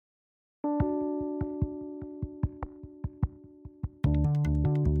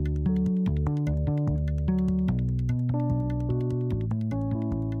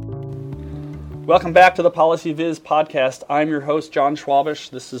Welcome back to the PolicyViz podcast. I'm your host, John Schwabish.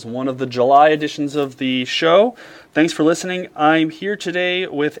 This is one of the July editions of the show. Thanks for listening. I'm here today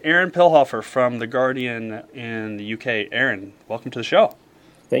with Aron Pilhofer from The Guardian in the UK. Aron, welcome to the show.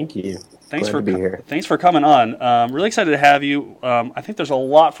 Thank you. Thanks Glad to be here. Thanks for coming on. Really excited to have you. I think there's a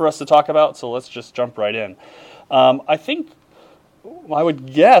lot for us to talk about, so let's just jump right in. I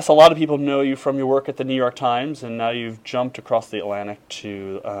would guess a lot of people know you from your work at the New York Times, and now you've jumped across the Atlantic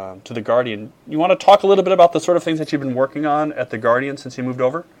to The Guardian. You want to talk a little bit about the sort of things that you've been working on at The Guardian since you moved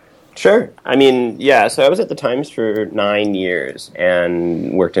over? Sure. So I was at the Times for 9 years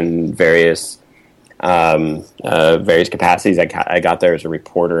and worked in various capacities. I got there as a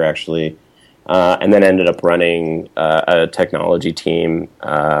reporter, actually, and then ended up running a technology team,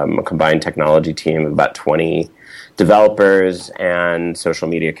 a combined technology team of about 20 developers and social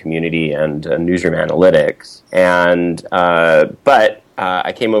media community and newsroom analytics. But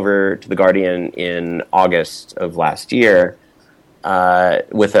I came over to The Guardian in August of last year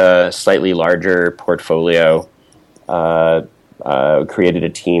with a slightly larger portfolio. Created a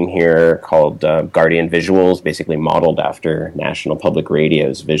team here called Guardian Visuals, basically modeled after National Public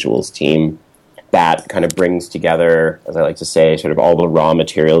Radio's visuals team. That kind of brings together, as I like to say, sort of all the raw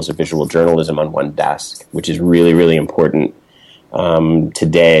materials of visual journalism on one desk, which is really, really important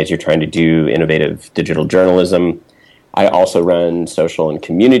today as you're trying to do innovative digital journalism. I also run social and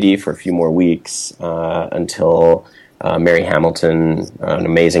community for a few more weeks until Mary Hamilton, an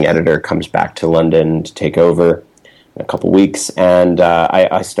amazing editor, comes back to London to take over in a couple weeks. And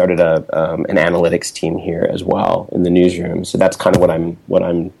I started an analytics team here as well in the newsroom. So that's kind of what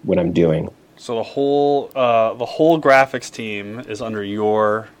I'm doing. So the whole graphics team is under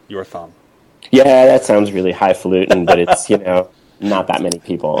your thumb. Yeah, that sounds really highfalutin, but it's not that many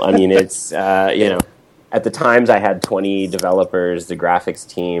people. I mean, it's at the Times I had 20 developers. The graphics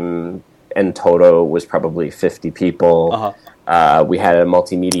team in total was probably 50 people. Uh-huh. We had a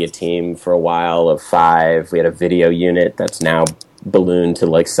multimedia team for a while of 5. We had a video unit that's now ballooned to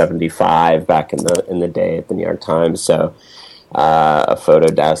like 75 back in the day at the New York Times. So. A photo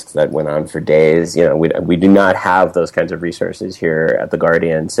desk that went on for days. We do not have those kinds of resources here at The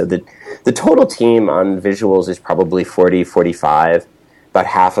Guardian. So the total team on visuals is probably 40, 45. About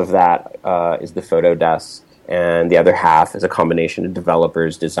half of that is the photo desk, and the other half is a combination of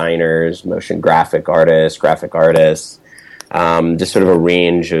developers, designers, motion graphic artists, just sort of a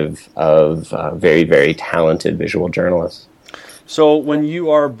range of very, very talented visual journalists. So when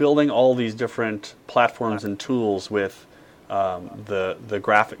you are building all these different platforms and tools with the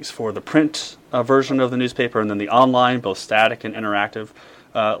graphics for the print version of the newspaper, and then the online, both static and interactive.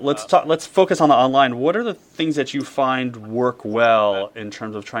 Let's focus on the online. What are the things that you find work well in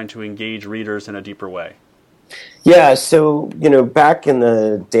terms of trying to engage readers in a deeper way? Yeah, so back in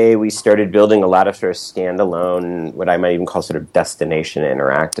the day, we started building a lot of sort of standalone, what I might even call sort of destination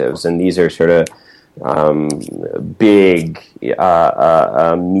interactives, and these are sort of big,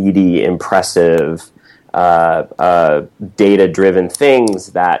 meaty, impressive. Data-driven things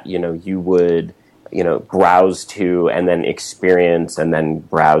that you would browse to and then experience and then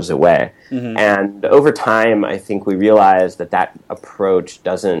browse away. Mm-hmm. And over time, I think we realized that approach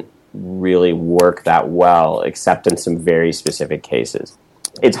doesn't really work that well, except in some very specific cases.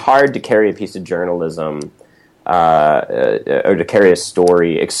 It's hard to carry a piece of journalism or to carry a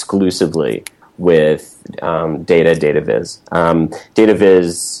story exclusively with data viz. Data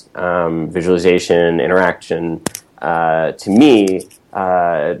viz, visualization, interaction, to me, in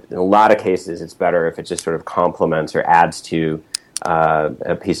a lot of cases, it's better if it just sort of complements or adds to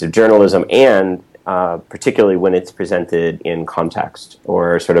a piece of journalism, and particularly when it's presented in context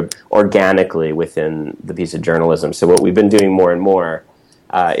or sort of organically within the piece of journalism. So what we've been doing more and more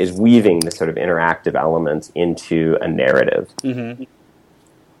is weaving the sort of interactive elements into a narrative. Mm-hmm.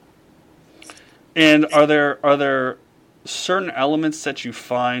 And are there certain elements that you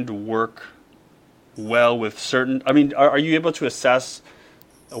find work well with certain? I mean, are you able to assess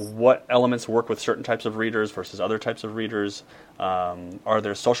what elements work with certain types of readers versus other types of readers? Are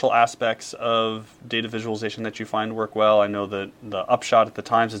there social aspects of data visualization that you find work well? I know that the Upshot at the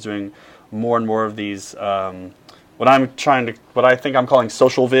Times is doing more and more of these. What I think I'm calling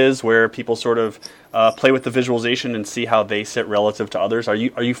social viz, where people sort of play with the visualization and see how they sit relative to others. Are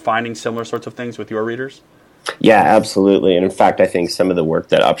you finding similar sorts of things with your readers? Yeah, absolutely. And in fact, I think some of the work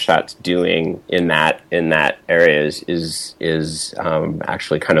that Upshot's doing in that area is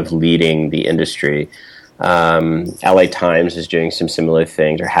actually kind of leading the industry. LA Times is doing some similar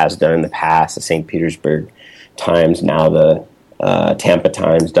things, or has done in the past. The St. Petersburg Times, now the Tampa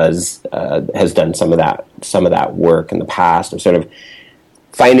Times has done some of that work in the past of sort of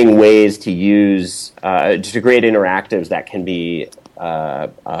finding ways to use to create interactives that can be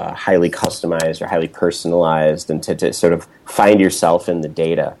highly customized or highly personalized, and to sort of find yourself in the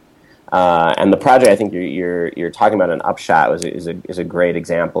data. And the project I think you're talking about in Upshot is a great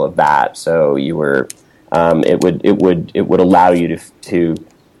example of that. So you were it would allow you to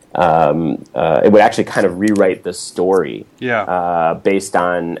it would actually kind of rewrite the story based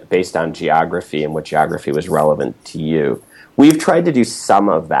on geography and what geography was relevant to you. We've tried to do some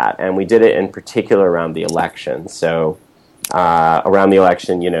of that, and we did it in particular around the election. So around the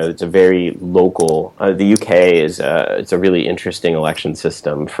election, it's a very local. The UK it's a really interesting election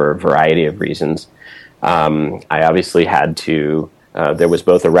system for a variety of reasons. I obviously had to. There was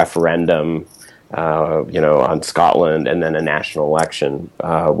both a referendum, on Scotland, and then a national election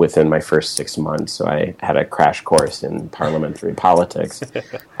within my first 6 months. So I had a crash course in parliamentary politics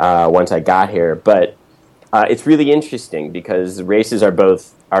once I got here. But it's really interesting because races are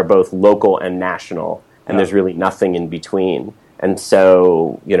both local and national, and there's really nothing in between. And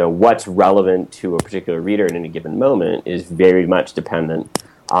so, what's relevant to a particular reader in any given moment is very much dependent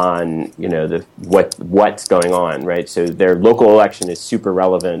on, what's going on, right? So their local election is super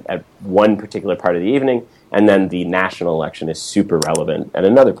relevant at one particular part of the evening, and then the national election is super relevant at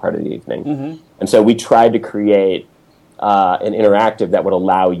another part of the evening. Mm-hmm. And so we tried to create an interactive that would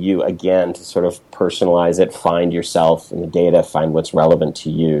allow you, again, to sort of personalize it, find yourself in the data, find what's relevant to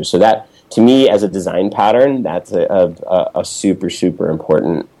you. So that, to me, as a design pattern, that's a super, super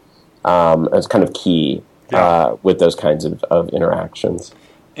important, it's kind of key with those kinds of interactions.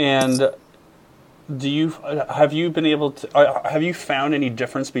 And have you found any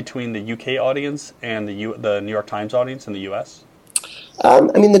difference between the UK audience and the New York Times audience in the US?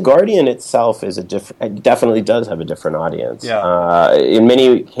 The Guardian itself it definitely does have a different audience. Yeah. In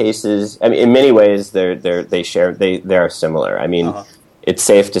many cases, in many ways, they are similar. It's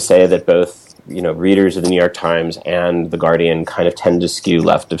safe to say that both readers of the New York Times and the Guardian kind of tend to skew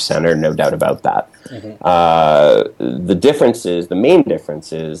left of center, no doubt about that. Mm-hmm. The main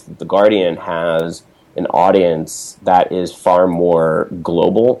difference is that the Guardian has an audience that is far more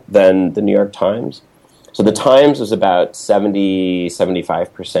global than the New York Times. So the Times was about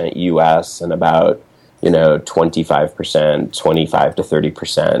 75% US and about 25%, 25 to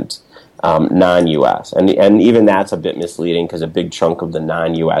 30% non-US, and even that's a bit misleading because a big chunk of the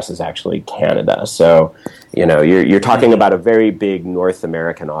non-US is actually Canada. So you're talking about a very big North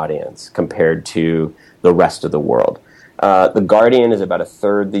American audience compared to the rest of the world. The Guardian is about a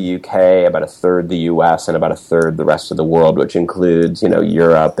third the UK, about a third the US, and about a third the rest of the world, which includes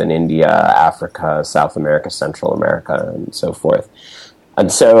Europe and India, Africa, South America, Central America, and so forth.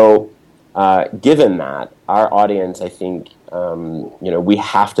 And so given that, our audience, I think, we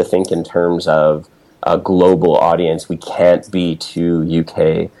have to think in terms of a global audience. We can't be too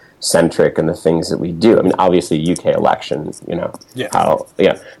UK centric in the things that we do. Obviously, UK election,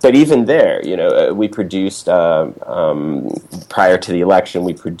 But even there, we produced prior to the election,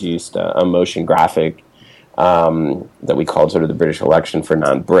 we produced a motion graphic that we called sort of the British election for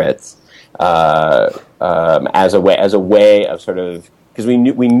non-Brits as a way of sort of. Because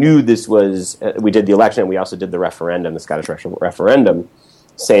we knew this was, we did the election, and we also did the referendum, the Scottish referendum,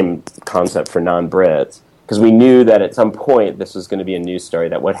 same concept for non-Brits, because we knew that at some point this was going to be a news story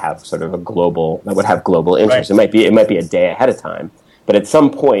that would have sort of global interest. Right. It might be a day ahead of time, but at some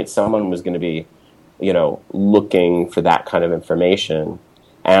point someone was going to be, looking for that kind of information,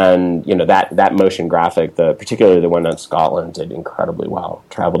 and that motion graphic, particularly the one on Scotland, did incredibly well,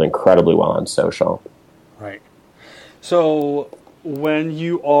 traveled incredibly well on social. Right. So when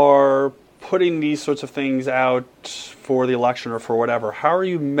you are putting these sorts of things out for the election or for whatever, how are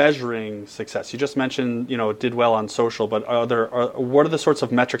you measuring success? You just mentioned, it did well on social, but what are the sorts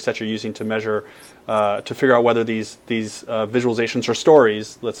of metrics that you're using to measure, to figure out whether these visualizations or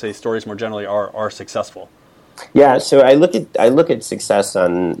stories, let's say stories more generally, are successful? Yeah, so I look at success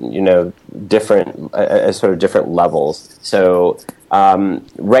on different levels. So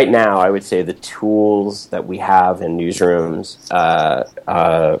right now, I would say the tools that we have in newsrooms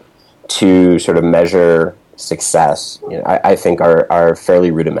to sort of measure success, I think are fairly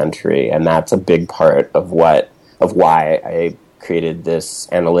rudimentary, and that's a big part of why I created this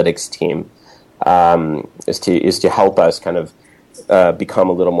analytics team, is to help us kind of become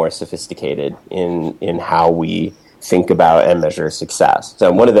a little more sophisticated in how we think about and measure success.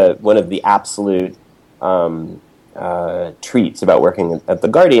 So one of the absolute treats about working at The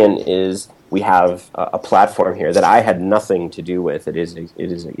Guardian is we have a platform here that I had nothing to do with. It is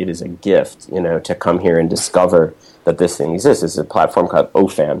a gift, to come here and discover that this thing exists. It's a platform called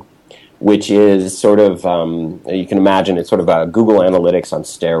OFAN, which is sort of, you can imagine it's sort of a Google Analytics on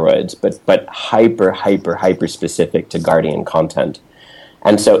steroids, but hyper specific to Guardian content.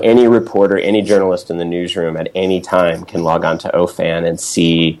 And so any reporter, any journalist in the newsroom at any time can log on to OFAN and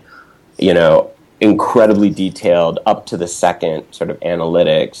see, incredibly detailed, up to the second sort of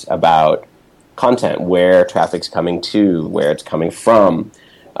analytics about content, where traffic's coming to, where it's coming from.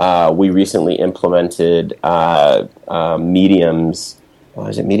 We recently implemented Medium's,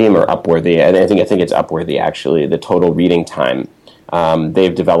 is it Medium or Upworthy? I think it's Upworthy, actually, the total reading time.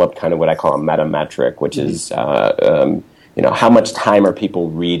 They've developed kind of what I call a meta metric, which is how much time are people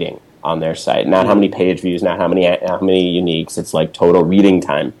reading on their site? Not how many page views, not how many uniques. It's like total reading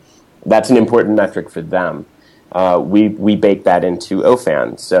time. That's an important metric for them. We bake that into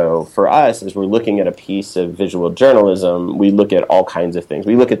OFAN. So for us, as we're looking at a piece of visual journalism, we look at all kinds of things.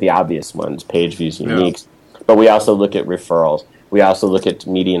 We look at the obvious ones, page views, uniques, but we also look at referrals. We also look at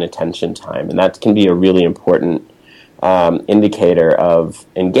median attention time, and that can be a really important indicator of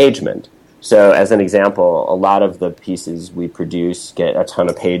engagement. So as an example, a lot of the pieces we produce get a ton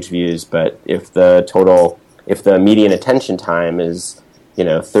of page views, but if the median attention time is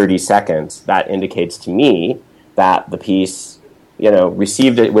 30 seconds, that indicates to me that the piece,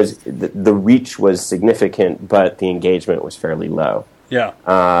 received it, was the reach was significant, but the engagement was fairly low. Yeah.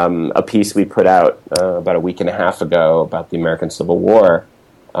 A piece we put out about a week and a half ago about the American Civil War,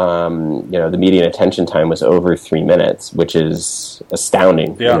 the median attention time was over 3 minutes, which is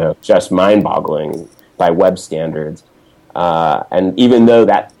astounding, just mind-boggling by web standards. And even though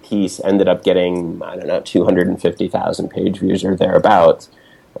that piece ended up getting, 250,000 page views or thereabouts,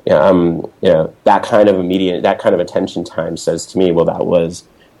 that kind of attention time says to me, well, that was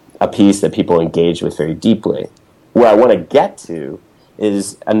a piece that people engaged with very deeply. Where I want to get to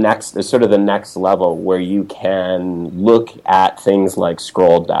is sort of the next level, where you can look at things like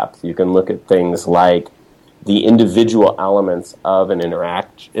scroll depth. You can look at things like the individual elements of an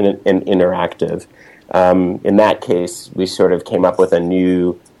interactive. In that case, we sort of came up with a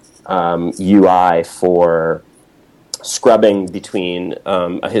new UI for scrubbing between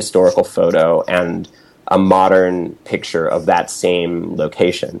a historical photo and a modern picture of that same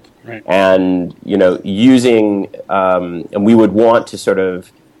location. Right. And, using, and we would want to sort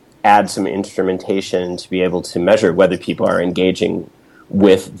of add some instrumentation to be able to measure whether people are engaging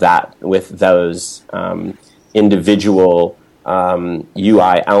with those individual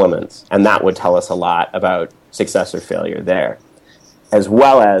UI elements. And that would tell us a lot about success or failure there, as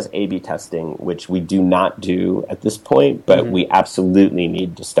well as A/B testing, which we do not do at this point, but we absolutely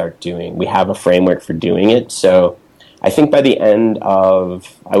need to start doing. We have a framework for doing it. So I think by the end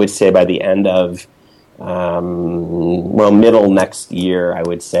of middle next year, I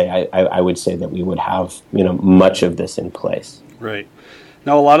would say that we would have much of this in place. Right.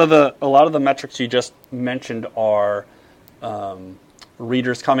 Now, a lot of the metrics you just mentioned are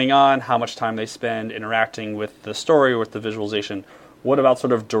readers coming on, how much time they spend interacting with the story or with the visualization. What about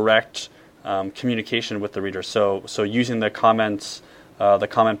sort of direct communication with the reader? So using the comments, the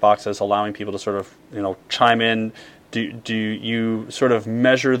comment boxes, allowing people to sort of chime in. Do you sort of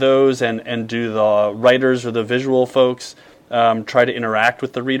measure those, and do the writers or the visual folks try to interact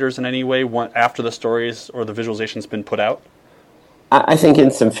with the readers in any way after the stories or the visualization's been put out? I think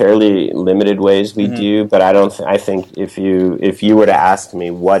in some fairly limited ways we do, but I don't. I think if you were to ask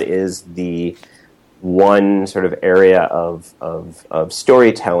me what is the one sort of area of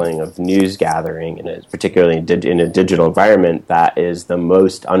storytelling, of news gathering, and particularly in a digital environment, that is the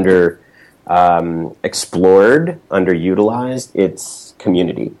most explored, underutilized, it's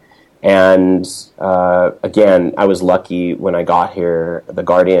community. And again, I was lucky when I got here. The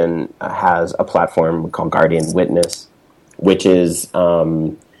Guardian has a platform called Guardian Witness, which is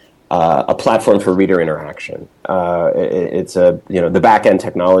a platform for reader interaction. It's the back end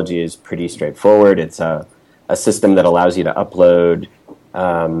technology is pretty straightforward. It's a system that allows you to upload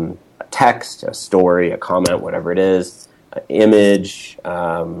a text, a story, a comment, whatever it is, image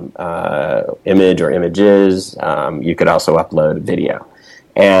or images. You could also upload video,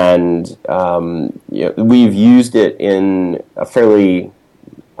 and we've used it in a fairly,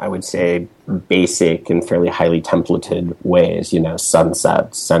 I would say, basic and fairly highly templated ways,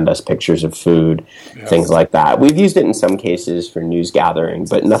 sunsets, send us pictures of food, things like that. We've used it in some cases for news gathering,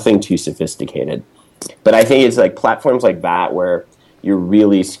 but nothing too sophisticated. But I think it's like platforms like that where you're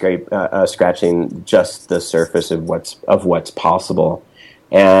really scratching just the surface of what's possible.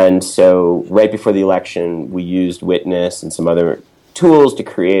 And so right before the election, we used Witness and some other tools to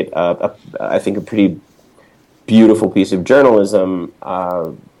create I think a pretty beautiful piece of journalism,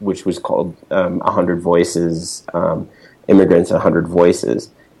 which was called 100 Voices, Immigrants, 100 Voices.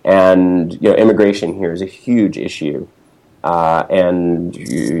 And immigration here is a huge issue.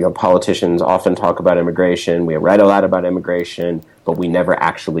 And politicians often talk about immigration. We write a lot about immigration, but we never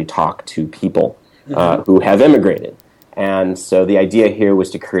actually talk to people who have immigrated. And so the idea here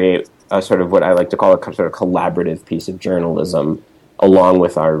was to create a sort of what I like to call a sort of collaborative piece of journalism along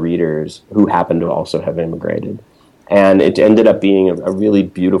with our readers who happen to also have immigrated. And it ended up being a really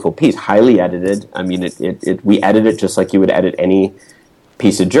beautiful piece, highly edited. I mean, we edit it just like you would edit any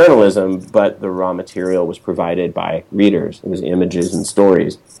piece of journalism, but the raw material was provided by readers. It was images and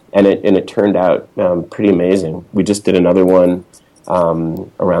stories, and it turned out pretty amazing. We just did another one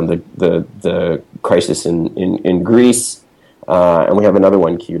around the crisis in Greece, and we have another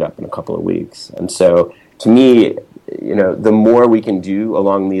one queued up in a couple of weeks. And so, to me, the more we can do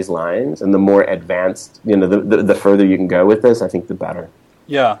along these lines, and the more advanced, the further you can go with this, I think the better.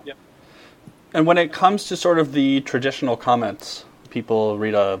 Yeah. And when it comes to sort of the traditional comments, people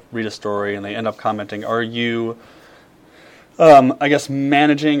read a story and they end up commenting. Are you, I guess,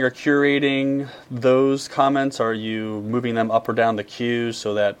 managing or curating those comments? Are you moving them up or down the queue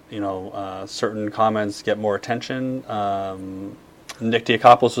so that certain comments get more attention? Nick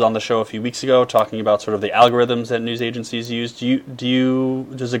Diakopoulos was on the show a few weeks ago talking about sort of the algorithms that news agencies use.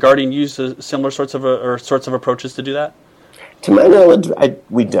 Does The Guardian use similar sorts of approaches to do that? To my knowledge,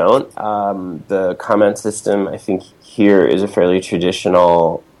 we don't. The comment system, I think, here is a fairly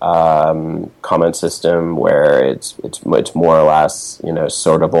traditional comment system where it's more or less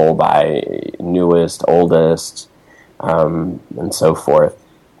sortable by newest, oldest, and so forth.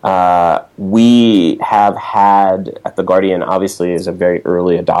 We have had at The Guardian, obviously, is a very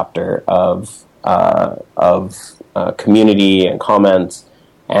early adopter of community and comments,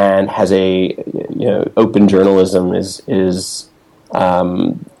 and has open journalism is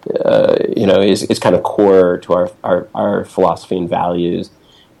kind of core to our philosophy and values,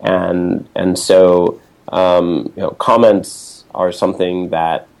 and so comments are something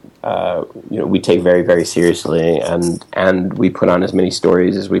that we take very, very seriously, and we put on as many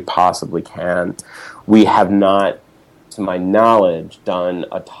stories as we possibly can. We have not, to my knowledge, done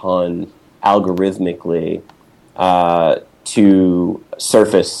a ton algorithmically to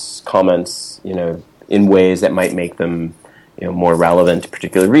surface comments, in ways that might make them, more relevant to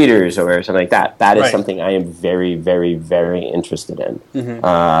particular readers or something like that. That is something I am very, very, very interested in,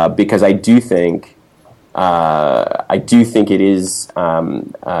 because I do think it is.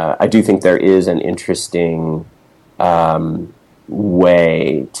 I do think there is an interesting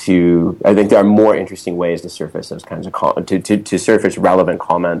way to. I think there are more interesting ways to surface those kinds of to surface relevant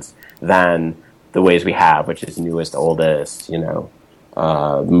comments than the ways we have, which is newest, oldest,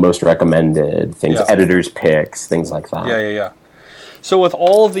 most recommended, things, editors' picks, things like that. Yeah. So with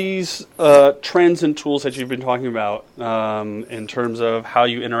all of these trends and tools that you've been talking about in terms of how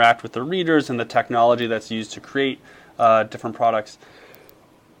you interact with the readers and the technology that's used to create different products,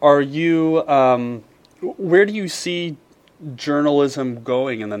 are you where do you see journalism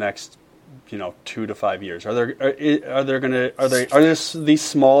going in the next 2 to 5 years? Are there these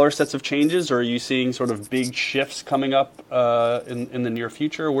smaller sets of changes, or are you seeing sort of big shifts coming up in the near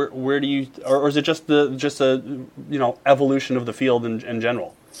future? Where do you, or is it just a evolution of the field in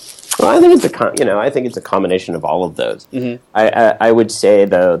general? Well, I think it's a combination of all of those. Mm-hmm. I would say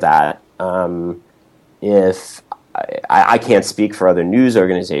though that if I can't speak for other news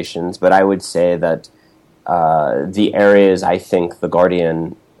organizations, but I would say that the areas I think The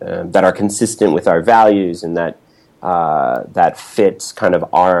Guardian that are consistent with our values and that fits kind of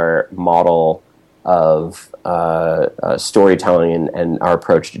our model of storytelling and our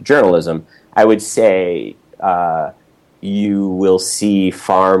approach to journalism, I would say you will see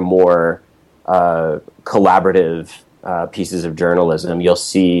far more collaborative pieces of journalism. You'll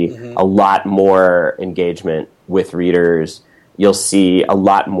see a lot more engagement with readers. You'll see a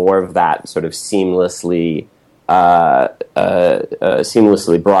lot more of that sort of seamlessly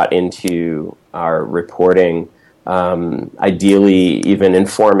brought into our reporting, ideally even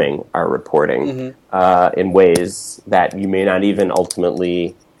informing our reporting in ways that you may not even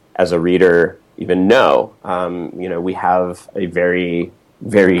ultimately, as a reader, even know. We have a very,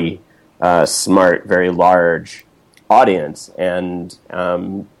 very smart, very large audience, and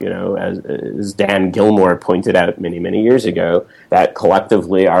as Dan Gilmore pointed out many, many years ago, that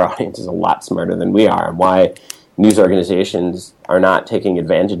collectively our audience is a lot smarter than we are, and why news organizations are not taking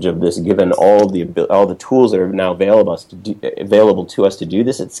advantage of this, given all the tools that are now available to us to do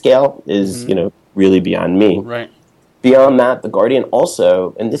this at scale, is really beyond me. Right. Beyond that, The Guardian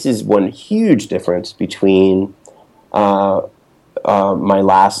also, and this is one huge difference between my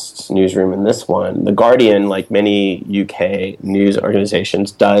last newsroom and this one, The Guardian, like many UK news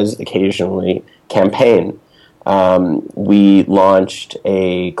organizations, does occasionally campaign. We launched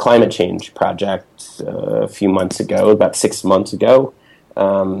a climate change project a few months ago, about 6 months ago,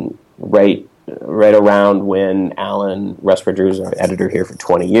 right around when Alan Rusbridger, who's our editor here for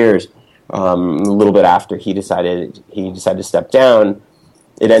 20 years, a little bit after he decided to step down.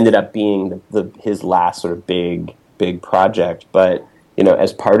 It ended up being his last sort of big project. But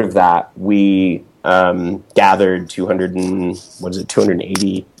as part of that, we gathered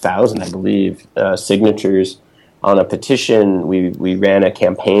 280,000, I believe, signatures on a petition. We ran a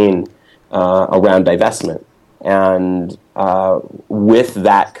campaign around divestment, and with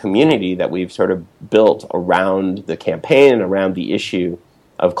that community that we've sort of built around the campaign and around the issue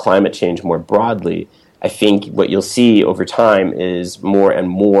of climate change more broadly, I think what you'll see over time is more and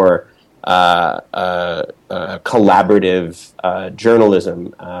more collaborative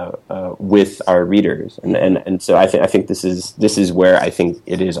journalism with our readers, and so I think this is where I think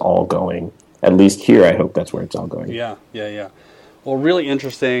it is all going. At least here, I hope that's where it's all going. Yeah. Well, really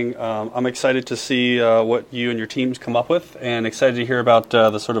interesting. I'm excited to see what you and your teams come up with, and excited to hear about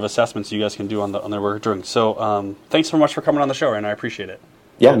the sort of assessments you guys can do on the work you're doing. So thanks so much for coming on the show, Aaron. I appreciate it.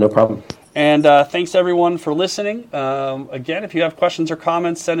 Yeah, no problem. And thanks, everyone, for listening. Again, if you have questions or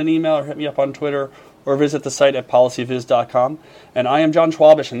comments, send an email or hit me up on Twitter or visit the site at PolicyViz.com. And I am John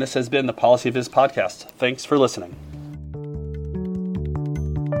Schwabish, and this has been the PolicyViz podcast. Thanks for listening.